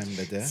رأی بهم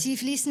بده. Sie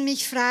ließen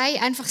mich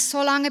frei, einfach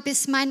so lange,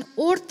 bis mein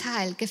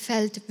Urteil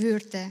gefällt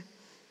würde.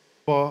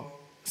 با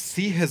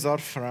 30,000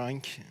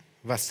 فرانک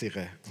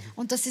وثیقه.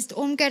 Und das ist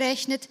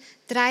umgerechnet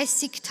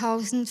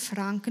 30.000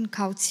 Franken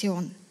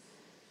Kaution.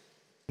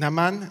 نه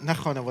من نه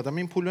خانواده‌م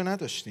این پول رو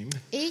نداشتیم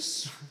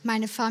Ich,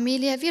 meine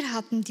Familie, wir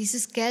hatten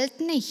dieses Geld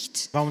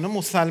nicht. و اونا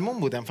مسلمان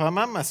بودن فقط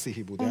من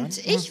مسیحی بودم. Und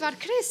ich war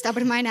Christ,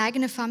 aber meine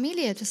eigene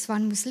Familie, das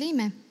waren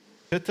Muslime.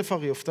 چه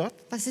اتفاقی افتاد؟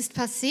 Was ist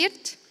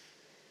passiert?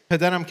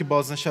 پدرم که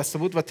بازنشسته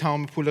بود و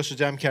تمام پولاشو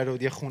جمع کرده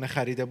بود یه خونه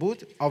خریده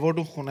بود آورد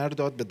اون خونه رو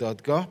داد به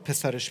دادگاه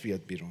پسرش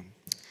بیاد بیرون.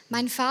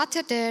 Mein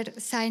Vater, der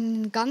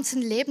seinen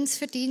ganzen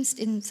Lebensverdienst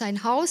in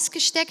sein Haus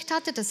gesteckt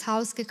hatte, das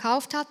Haus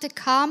gekauft hatte,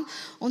 kam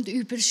und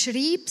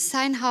überschrieb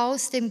sein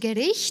Haus dem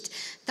Gericht,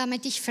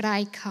 damit ich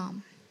frei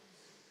kam.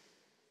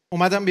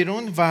 اومدم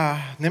بیرون و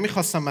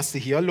نمیخواستم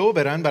مسیحی‌ها لو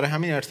برن برای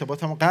همین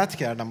ارتباطمو قطع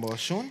کردم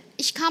باشون.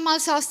 Ich kam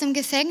also aus dem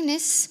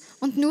Gefängnis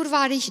und nun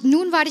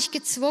war ich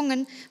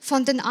gezwungen,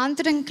 von den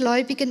anderen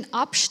Gläubigen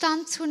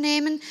Abstand zu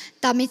nehmen,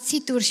 damit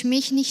sie durch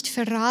mich nicht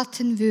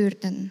verraten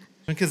würden.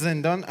 چون که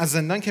از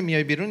زندان که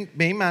میای بیرون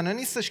به این معنا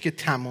نیستش که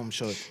تموم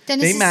شد. Denn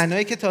به این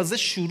معنایی که تازه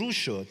شروع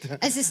شد.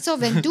 Es ist so,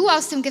 wenn du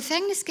aus dem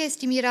Gefängnis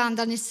gehst im Iran,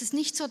 dann ist es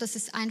nicht so, dass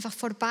es einfach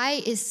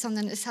vorbei ist,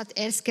 sondern es hat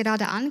erst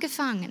gerade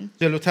angefangen.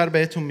 جلوتر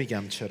بهتون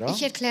میگم چرا.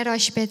 Ich erkläre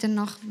euch später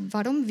noch,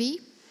 warum, wie.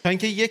 تا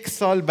اینکه 1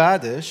 سال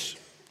بعدش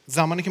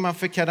زمانی که من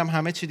فکر کردم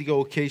همه چی دیگه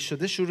اوکی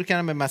شده شروع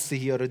کردم به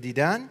مسیحی‌ها رو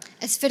دیدن.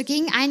 Es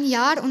verging ein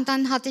Jahr und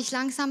dann hatte ich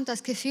langsam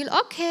das Gefühl,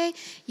 okay,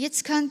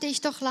 jetzt könnte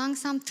ich doch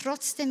langsam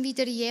trotzdem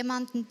wieder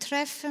jemanden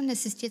treffen.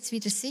 Es ist jetzt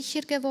wieder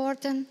sicher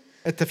geworden.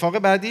 اتفاق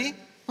بعدی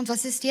Und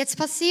was ist jetzt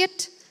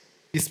passiert?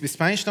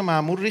 20-25 تا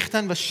مأمور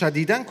ریختن و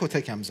شدیداً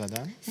کتکم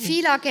زدن.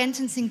 Viele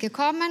Agenten sind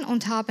gekommen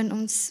und haben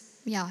uns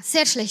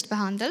sehr schlecht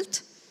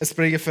behandelt.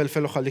 اسپری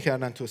فلفل رو خالی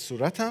کردن تو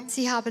صورتم.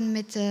 Sie haben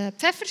mit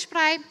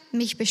Pfefferspray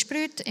mich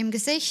besprüht im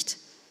Gesicht.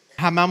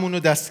 هممون رو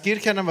دستگیر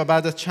کردن و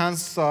بعد از چند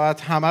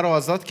ساعت همه رو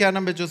آزاد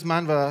کردن به جز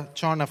من و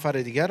 4 نفر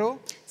دیگر رو.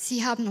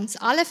 Sie haben uns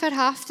alle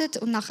verhaftet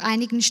und nach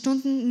einigen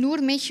Stunden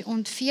nur mich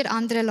und 4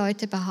 andere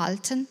Leute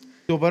behalten.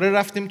 دوباره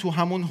رفتیم تو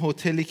همون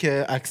هتلی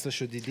که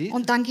عکسشو دیدید.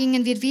 Und dann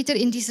gingen wir wieder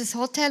in dieses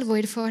Hotel, wo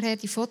ihr vorher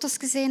die Fotos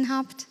gesehen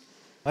habt.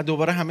 و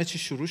دوباره همه چی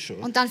شروع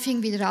شد. Und dann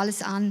fing wieder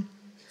alles an.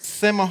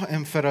 3 ماه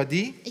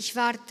انفرادی. Ich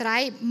war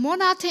 3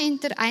 Monate in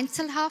der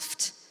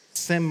Einzelhaft.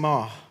 3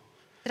 ماه.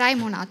 3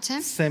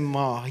 Monate. 3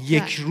 ماه.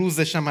 یک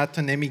روزش هم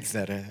حتی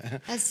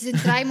نمیگذره. Es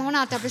sind 3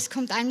 Monate, aber es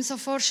kommt einem so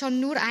vor, schon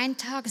nur ein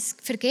Tag. Es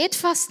vergeht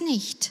fast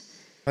nicht.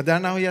 و در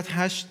نهایت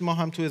 8 ماه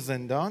هم توی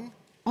زندان.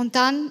 Und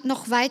dann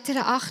noch weitere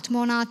 8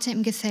 Monate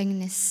im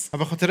Gefängnis. و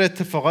به خاطر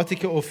اتفاقاتی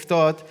که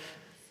افتاد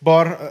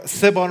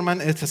 3 بار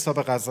من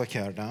اعتصاب غذا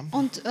کردم.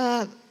 Und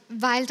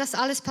weil das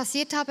alles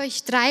passiert, habe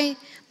ich 3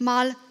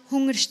 Mal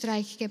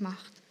Hungerstreik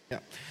gemacht.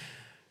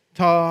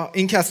 تا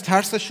اینکه از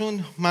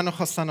ترسشون منو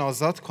خواستن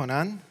آزاد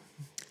کنن.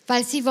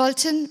 Weil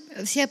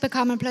sie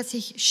bekamen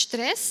plötzlich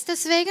Stress,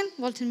 deswegen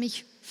wollten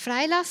mich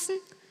freilassen.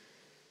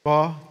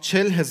 با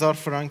 40,000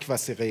 فرانک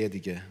وثیقه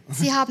دیگه.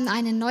 Sie haben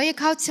eine neue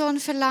Kaution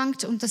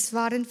verlangt und das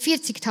waren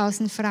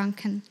 40.000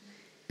 Franken.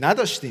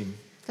 نداشتیم.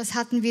 Das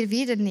hatten wir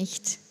wieder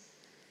nicht.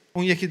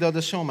 اون یکی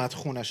داداش اومد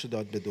خونش رو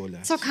داد به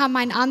دولت. So kam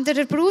ein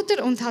anderer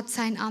Bruder und hat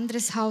sein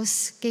anderes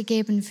Haus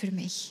gegeben für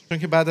mich. چون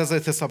که بعد از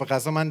اعتصاب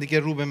غذا من دیگه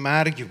رو به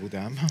مرگ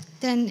بودم.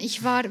 Denn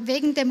ich war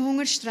wegen dem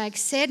Hungerstreik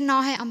sehr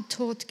nahe am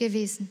Tod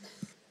gewesen.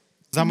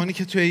 زمانی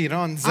که توی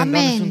ایران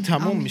زندانتون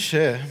تموم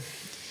میشه.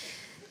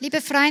 Liebe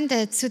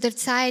Freunde, zu der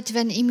Zeit,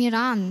 wenn im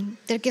Iran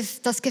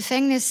das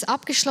Gefängnis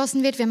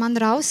abgeschlossen wird, wenn man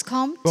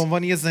rauskommt, به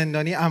عنوان یه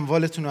زندانی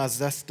اموالتون رو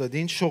از دست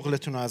دادین،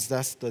 شغلتون رو از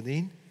دست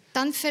دادین.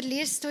 dann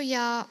verlierst du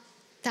ja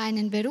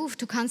deinen Beruf.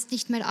 Du kannst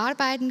nicht mehr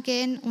arbeiten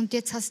gehen und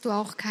jetzt hast du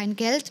auch kein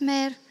Geld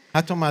mehr.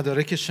 حتی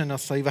مدارک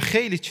شناسایی و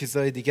خیلی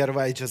چیزای دیگر و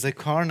اجازه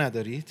کار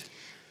ندارید.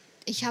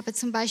 Ich habe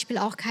zum Beispiel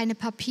auch keine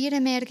Papiere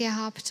mehr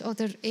gehabt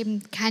oder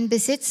eben keinen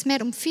Besitz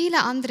mehr und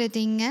viele andere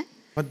Dinge.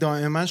 و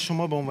دائما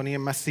شما به عنوان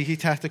مسیحی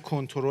تحت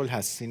کنترل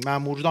هستین.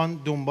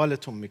 مأموران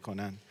دنبالتون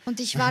میکنن. Und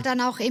ich war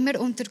dann auch immer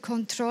unter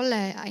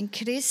Kontrolle. Ein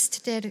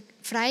Christ, der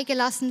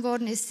freigelassen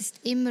worden ist, ist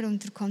immer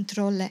unter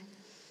Kontrolle.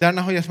 در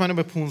نهایت منو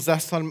به 15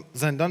 سال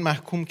زندان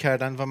محکوم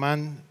کردن و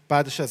من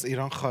بعدش از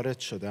ایران خارج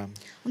شدم.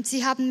 Und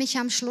sie haben mich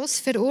am Schluss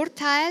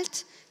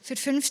verurteilt für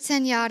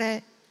 15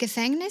 Jahre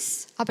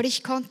Gefängnis, aber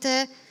ich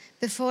konnte,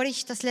 bevor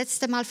ich das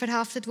letzte Mal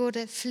verhaftet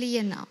wurde,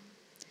 fliehen.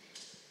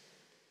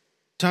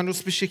 چند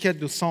روز پیش یکی از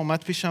دوستان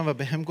اومد پیشم و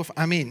به هم گفت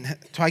امین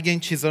تو اگه این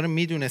چیزا رو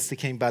میدونستی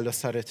که این بلا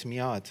سرت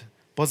میاد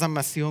بازم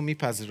مسیح رو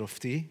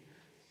میپذیرفتی؟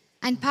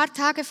 Ein paar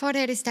Tage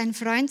vorher ist ein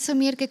Freund zu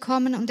mir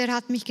gekommen und er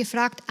hat mich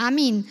gefragt,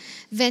 Amin,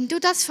 wenn du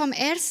das vom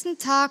ersten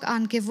Tag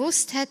an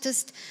gewusst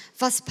hättest,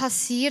 was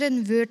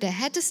passieren würde,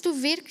 hättest du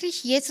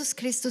wirklich Jesus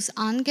Christus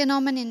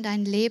angenommen in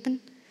dein Leben?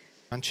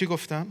 من چی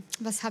گفتم؟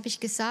 Was habe ich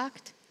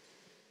gesagt?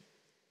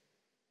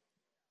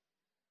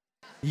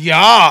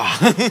 Ja!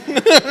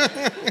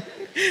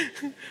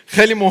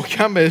 خیلی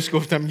محکم بهش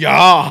گفتم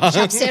یا. Ich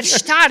habe sehr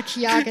stark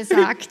ja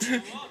gesagt.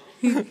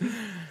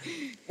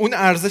 اون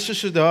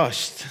ارزششو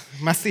داشت.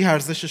 مسیح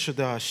ارزششو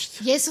داشت.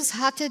 Jesus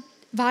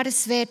war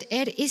es wert,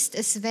 er ist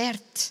es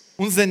wert.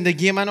 اون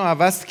زندگی منو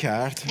عوض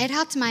کرد. Er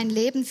hat mein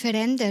Leben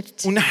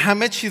verändert. اون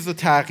همه چیزو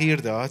تغییر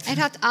داد. Er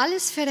hat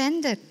alles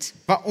verändert.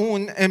 و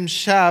اون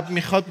امشب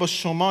میخواد با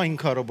شما این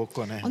کارو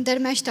بکنه. Und er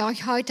möchte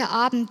euch heute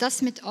Abend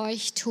das mit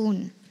euch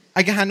tun.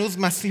 اگه هنوز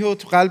مسیح رو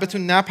تو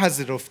قلبتون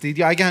نپذیرفتید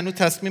یا اگه هنوز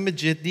تصمیم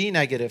جدی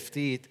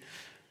نگرفتید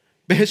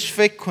بهش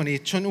فکر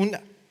کنید چون اون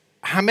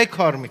همه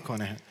کار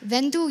میکنه.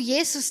 Wenn du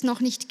Jesus noch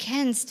nicht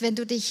kennst, wenn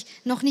du dich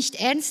noch nicht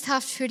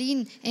ernsthaft für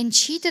ihn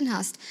entschieden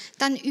hast,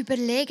 dann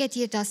überlege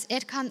dir das.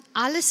 Er kann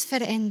alles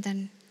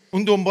verändern.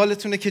 اون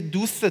دنبالتونه که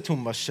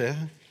دوستتون باشه.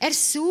 Er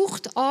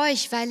sucht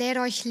euch, weil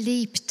er euch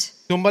liebt.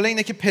 دنبال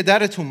اینه که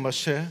پدرتون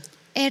باشه.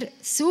 Er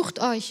sucht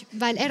euch,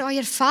 weil er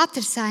euer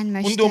Vater sein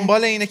اون möchte.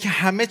 دنبال اینه که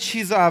همه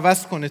چیز رو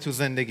عوض کنه تو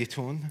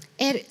زندگیتون.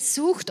 Er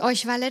sucht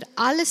euch, weil er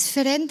alles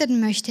verändern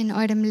möchte in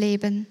eurem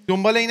Leben.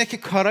 دنبال اینه که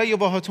کارایی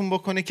باهاتون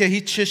بکنه که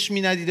هیچ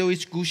چشمی ندیده و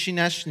هیچ گوشی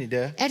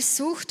نشنیده. Er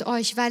sucht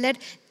euch, weil er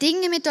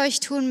Dinge mit euch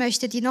tun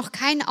möchte, die noch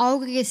kein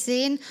Auge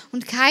gesehen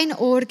und kein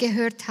Ohr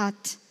gehört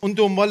hat. اون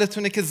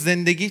دنبالتونه که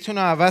زندگیتون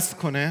رو عوض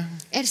کنه.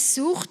 Er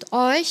sucht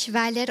euch,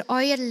 weil er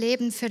euer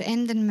Leben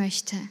verändern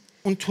möchte.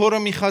 اون تو رو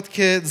میخواد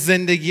که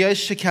زندگی‌های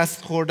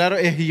شکست خورده رو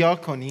احیا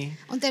کنی.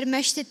 Und er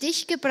möchte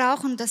dich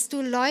gebrauchen, dass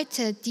du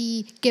Leute,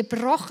 die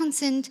gebrochen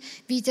sind,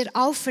 wieder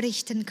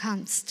aufrichten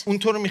kannst. اون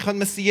تو رو میخواد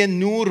مثل یه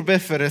نور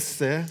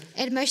بفرسته.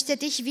 Er möchte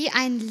dich wie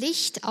ein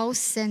Licht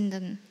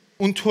aussenden.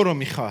 اون تو رو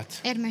میخواد.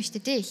 Er möchte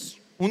dich.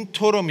 اون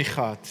تو رو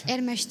میخواد.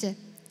 Er möchte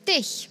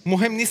dich.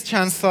 مهم نیست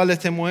چند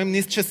سالته، مهم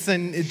نیست چه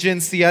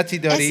جنسیتی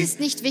Es داری. ist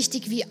nicht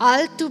wichtig, wie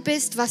alt du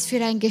bist, was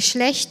für ein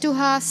Geschlecht du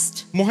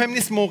hast. مهم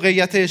نیست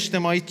موقعیت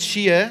اجتماعی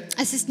چیه.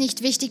 Es ist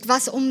nicht wichtig,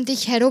 was um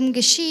dich herum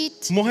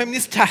geschieht. مهم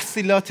نیست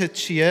تحصیلاتت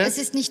چیه. Es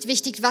ist nicht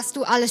wichtig, was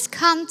du alles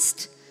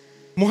kannst.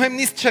 مهم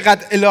نیست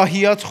چقدر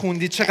الهیات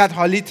خوندی، چقدر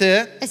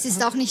حالیته. Es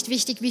ist auch nicht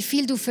wichtig, wie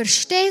viel du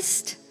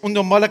verstehst. اون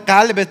دنبال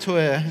قلب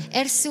توه.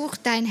 Er sucht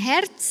dein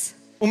Herz.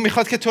 اون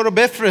میخواد که تو رو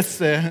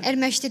بفرسته. Er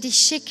möchte dich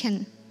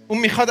schicken. اون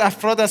میخواد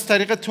افراد از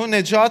طریق تو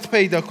نجات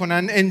پیدا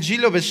کنن،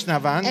 انجیل رو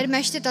بشنون. Er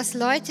möchte, dass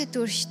Leute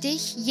durch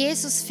dich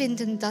Jesus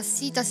finden, dass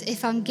sie das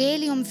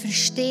Evangelium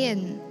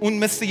verstehen. اون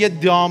مثل یه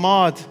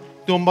داماد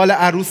دنبال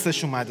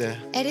عروسش اومده.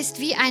 Er ist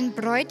wie ein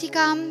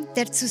Bräutigam,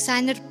 der zu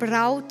seiner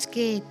Braut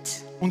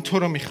geht. اون تو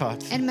رو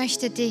میخواد. Er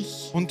möchte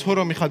dich. اون تو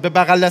رو میخواد. به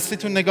بغل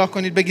دستیتون نگاه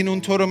کنید بگین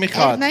اون تو رو Er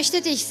میخواد.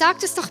 möchte dich.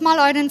 Sagt es doch mal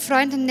euren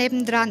Freunden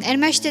nebendran. Er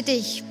möchte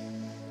dich.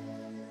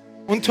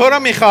 اون تو رو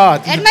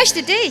میخواد. Er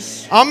möchte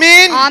dich.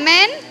 آمین.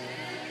 Amen.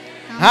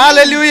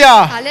 هاللویا.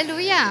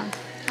 Halleluja.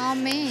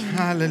 Amen.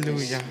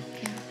 هاللویا.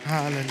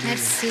 هاللویا.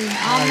 Merci.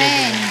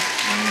 Amen.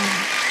 Amen.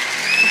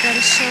 God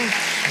is so.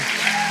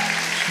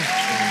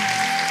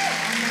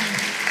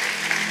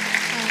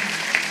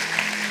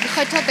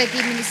 میخوای تو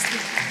بگی ministry.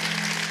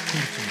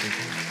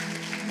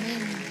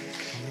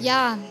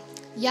 Ja,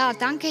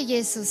 danke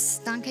Jesus,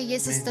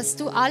 dass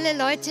du alle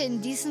Leute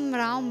in diesem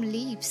Raum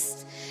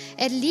liebst.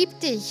 Er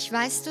liebt dich,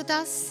 weißt du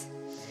das?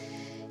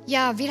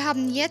 Ja, wir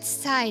haben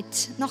jetzt Zeit,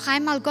 noch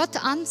einmal Gott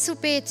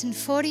anzubeten,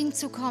 vor ihn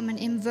zu kommen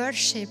im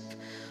Worship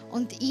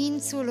und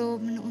ihn zu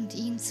loben und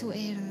ihn zu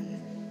ehren.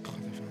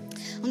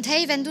 Und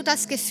hey, wenn du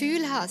das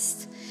Gefühl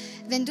hast,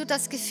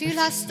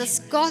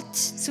 dass Gott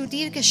zu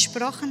dir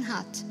gesprochen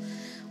hat,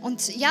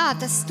 und ja,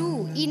 dass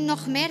du ihn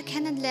noch mehr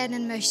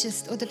kennenlernen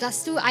möchtest oder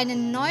dass du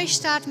einen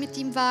Neustart mit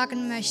ihm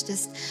wagen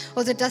möchtest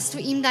oder dass du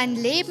ihm dein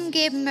Leben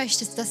geben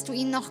möchtest, dass du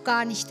ihn noch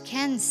gar nicht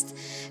kennst.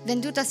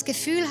 Wenn du das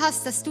Gefühl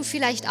hast, dass du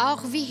vielleicht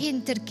auch wie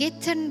hinter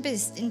Gittern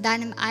bist in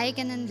deinem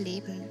eigenen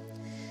Leben,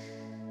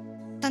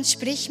 dann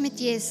sprich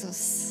mit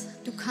Jesus.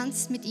 Du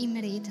kannst mit ihm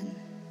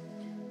reden.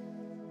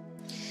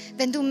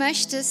 Wenn du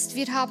möchtest,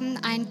 wir haben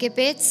ein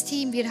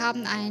Gebetsteam, wir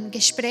haben ein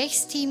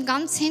Gesprächsteam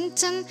ganz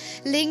hinten,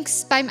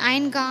 links beim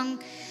Eingang.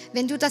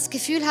 Wenn du das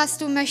Gefühl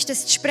hast, du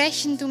möchtest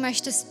sprechen, du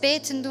möchtest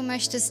beten, du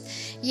möchtest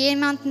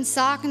jemandem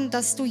sagen,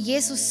 dass du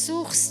Jesus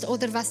suchst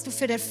oder was du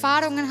für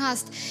Erfahrungen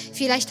hast,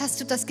 vielleicht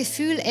hast du das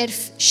Gefühl, er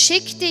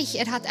schickt dich,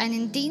 er hat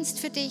einen Dienst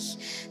für dich,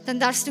 dann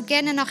darfst du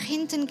gerne nach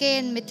hinten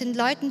gehen, mit den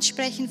Leuten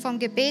sprechen vom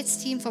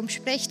Gebetsteam, vom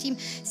Sprechteam.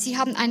 Sie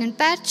haben einen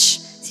Badge,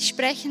 sie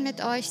sprechen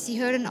mit euch,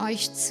 sie hören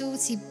euch zu,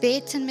 sie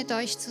beten mit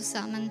euch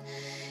zusammen.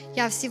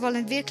 Ja, sie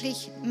wollen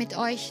wirklich mit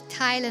euch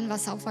teilen,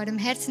 was auf eurem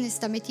Herzen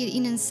ist, damit ihr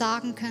ihnen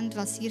sagen könnt,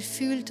 was ihr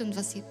fühlt und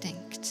was ihr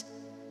denkt.